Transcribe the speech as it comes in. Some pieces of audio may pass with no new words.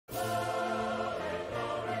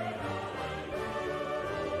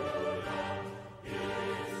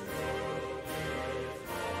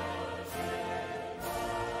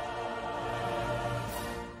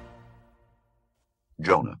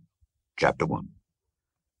Jonah, chapter 1.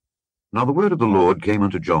 Now the word of the Lord came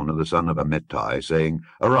unto Jonah the son of Amittai, saying,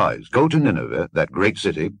 Arise, go to Nineveh, that great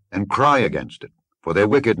city, and cry against it, for their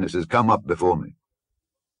wickedness is come up before me.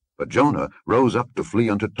 But Jonah rose up to flee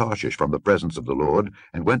unto Tarshish from the presence of the Lord,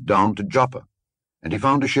 and went down to Joppa. And he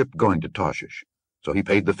found a ship going to Tarshish. So he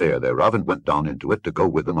paid the fare thereof, and went down into it to go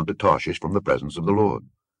with them unto Tarshish from the presence of the Lord.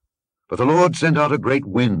 But the Lord sent out a great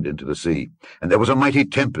wind into the sea, and there was a mighty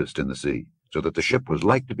tempest in the sea, so that the ship was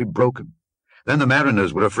like to be broken. Then the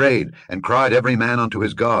mariners were afraid, and cried every man unto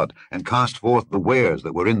his God, and cast forth the wares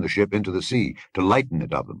that were in the ship into the sea, to lighten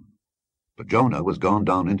it of them. But Jonah was gone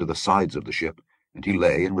down into the sides of the ship, and he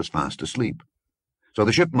lay and was fast asleep. So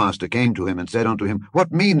the shipmaster came to him, and said unto him,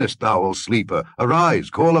 What meanest thou, O sleeper? Arise,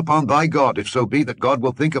 call upon thy God, if so be that God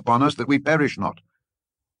will think upon us, that we perish not.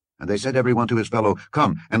 And they said every one to his fellow,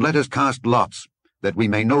 Come, and let us cast lots, that we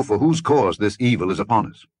may know for whose cause this evil is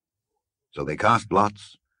upon us. So they cast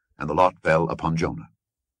lots, and the lot fell upon Jonah.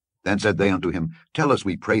 Then said they unto him, Tell us,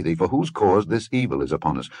 we pray thee, for whose cause this evil is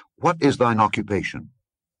upon us. What is thine occupation?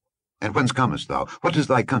 And whence comest thou? What is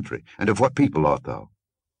thy country? And of what people art thou?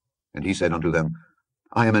 And he said unto them,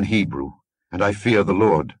 I am an Hebrew, and I fear the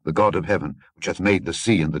Lord, the God of heaven, which hath made the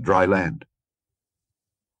sea and the dry land.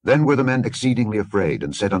 Then were the men exceedingly afraid,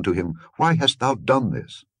 and said unto him, Why hast thou done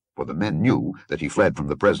this? For the men knew that he fled from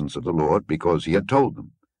the presence of the Lord, because he had told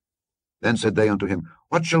them. Then said they unto him,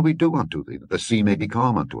 What shall we do unto thee, that the sea may be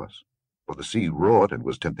calm unto us? For the sea roared and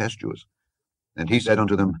was tempestuous. And he said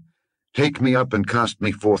unto them, Take me up and cast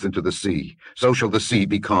me forth into the sea, so shall the sea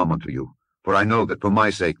be calm unto you. For I know that for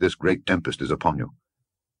my sake this great tempest is upon you.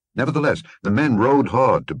 Nevertheless the men rowed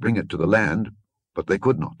hard to bring it to the land, but they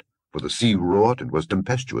could not, for the sea roared and was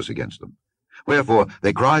tempestuous against them. Wherefore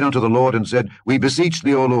they cried unto the Lord, and said, We beseech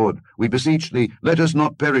thee, O Lord, we beseech thee, let us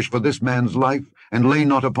not perish for this man's life, and lay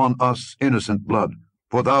not upon us innocent blood.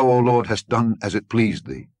 For thou, O Lord, hast done as it pleased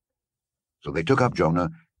thee. So they took up Jonah,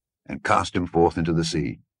 and cast him forth into the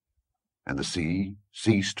sea. And the sea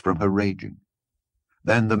ceased from her raging.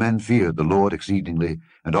 Then the men feared the Lord exceedingly,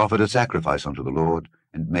 and offered a sacrifice unto the Lord,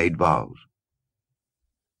 and made vows.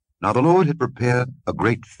 Now the Lord had prepared a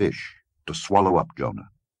great fish to swallow up Jonah.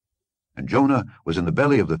 And Jonah was in the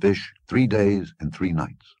belly of the fish 3 days and 3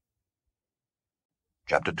 nights.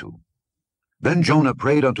 Chapter 2. Then Jonah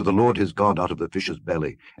prayed unto the Lord his God out of the fish's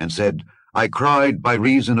belly, and said, I cried by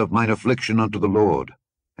reason of mine affliction unto the Lord,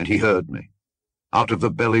 and he heard me. Out of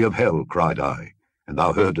the belly of hell cried I, and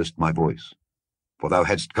thou heardest my voice. For thou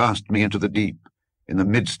hadst cast me into the deep, in the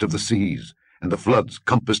midst of the seas, and the floods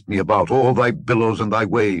compassed me about, all thy billows and thy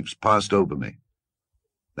waves passed over me.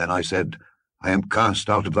 Then I said, I am cast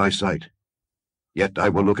out of thy sight, yet I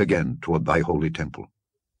will look again toward thy holy temple.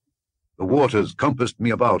 The waters compassed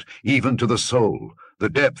me about, even to the soul. The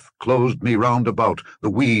depth closed me round about.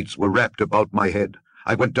 The weeds were wrapped about my head.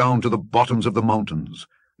 I went down to the bottoms of the mountains.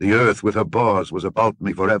 The earth with her bars was about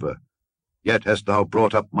me forever. Yet hast thou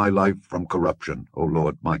brought up my life from corruption, O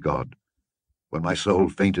Lord my God. When my soul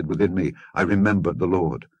fainted within me, I remembered the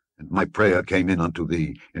Lord, and my prayer came in unto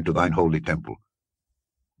thee, into thine holy temple.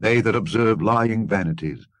 They that observe lying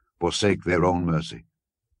vanities forsake their own mercy.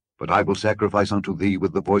 But I will sacrifice unto thee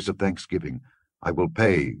with the voice of thanksgiving. I will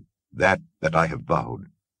pay that I have vowed.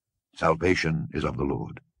 Salvation is of the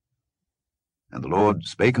Lord. And the Lord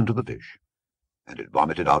spake unto the fish, and it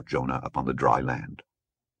vomited out Jonah upon the dry land.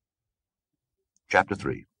 Chapter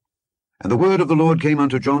 3. And the word of the Lord came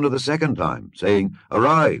unto Jonah the second time, saying,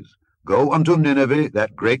 Arise, go unto Nineveh,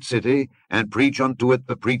 that great city, and preach unto it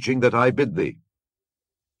the preaching that I bid thee.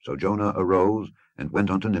 So Jonah arose, and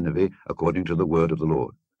went unto Nineveh, according to the word of the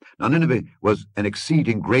Lord. Now Nineveh was an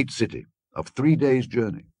exceeding great city, of 3 days'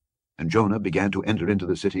 journey. And Jonah began to enter into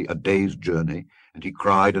the city a day's journey, and he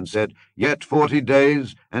cried and said, Yet 40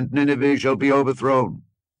 days, and Nineveh shall be overthrown.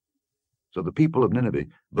 So the people of Nineveh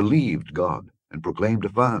believed God, and proclaimed a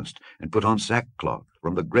fast, and put on sackcloth,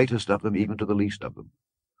 from the greatest of them even to the least of them.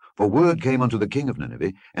 For word came unto the king of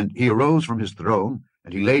Nineveh, and he arose from his throne,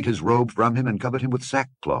 and he laid his robe from him, and covered him with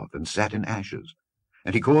sackcloth, and sat in ashes.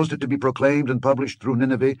 And he caused it to be proclaimed and published through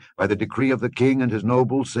Nineveh by the decree of the king and his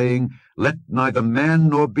nobles, saying, Let neither man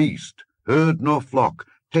nor beast, herd nor flock,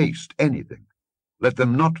 taste anything. Let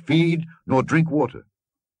them not feed nor drink water,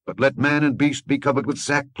 but let man and beast be covered with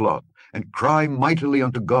sackcloth, and cry mightily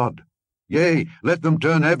unto God. Yea, let them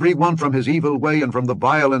turn every one from his evil way and from the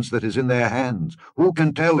violence that is in their hands. Who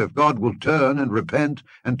can tell if God will turn and repent,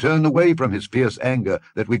 and turn away from his fierce anger,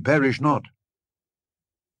 that we perish not?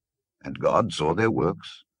 And God saw their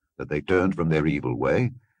works, that they turned from their evil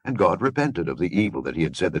way, and God repented of the evil that he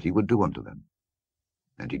had said that he would do unto them.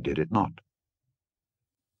 And he did it not.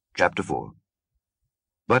 Chapter 4.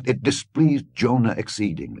 But it displeased Jonah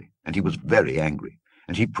exceedingly, and he was very angry.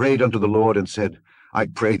 And he prayed unto the Lord, and said, I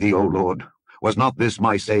pray thee, O Lord, was not this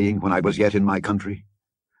my saying when I was yet in my country?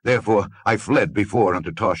 Therefore I fled before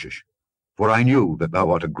unto Tarshish. For I knew that thou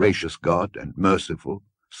art a gracious God, and merciful,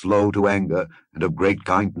 slow to anger, and of great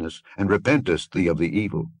kindness, and repentest thee of the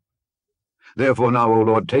evil. Therefore now, O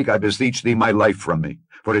Lord, take, I beseech thee, my life from me,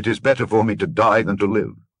 for it is better for me to die than to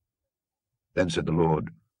live. Then said the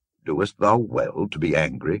Lord, Doest thou well to be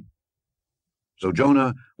angry? So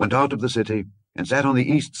Jonah went out of the city, and sat on the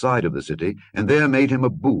east side of the city, and there made him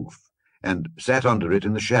a booth, and sat under it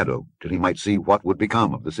in the shadow, till he might see what would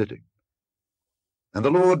become of the city. And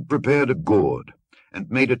the Lord prepared a gourd,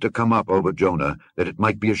 and made it to come up over Jonah, that it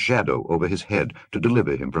might be a shadow over his head, to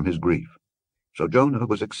deliver him from his grief. So Jonah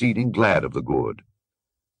was exceeding glad of the gourd.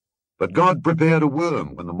 But God prepared a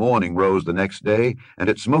worm when the morning rose the next day, and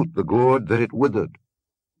it smote the gourd, that it withered.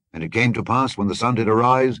 And it came to pass, when the sun did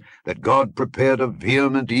arise, that God prepared a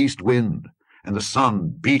vehement east wind, and the sun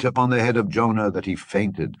beat upon the head of Jonah, that he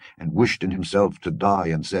fainted, and wished in himself to die,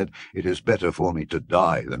 and said, It is better for me to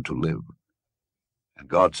die than to live. And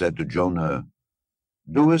God said to Jonah,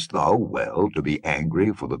 Doest thou well to be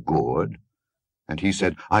angry for the gourd? And he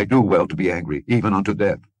said, I do well to be angry, even unto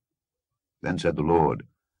death. Then said the Lord,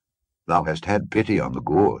 Thou hast had pity on the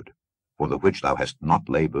gourd, for the which thou hast not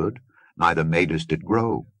labored, neither madest it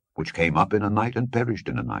grow, which came up in a night, and perished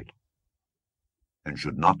in a night. And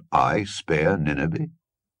should not I spare Nineveh,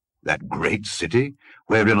 that great city,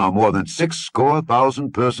 wherein are more than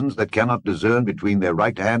 60,000 persons that cannot discern between their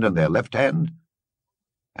right hand and their left hand,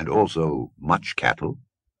 and also much cattle?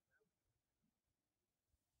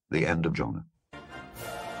 The end of Jonah.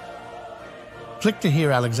 Click to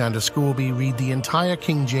hear Alexander Scourby read the entire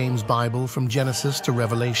King James Bible from Genesis to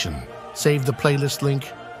Revelation. Save the playlist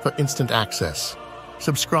link for instant access.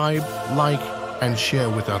 Subscribe, like, and share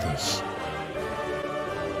with others.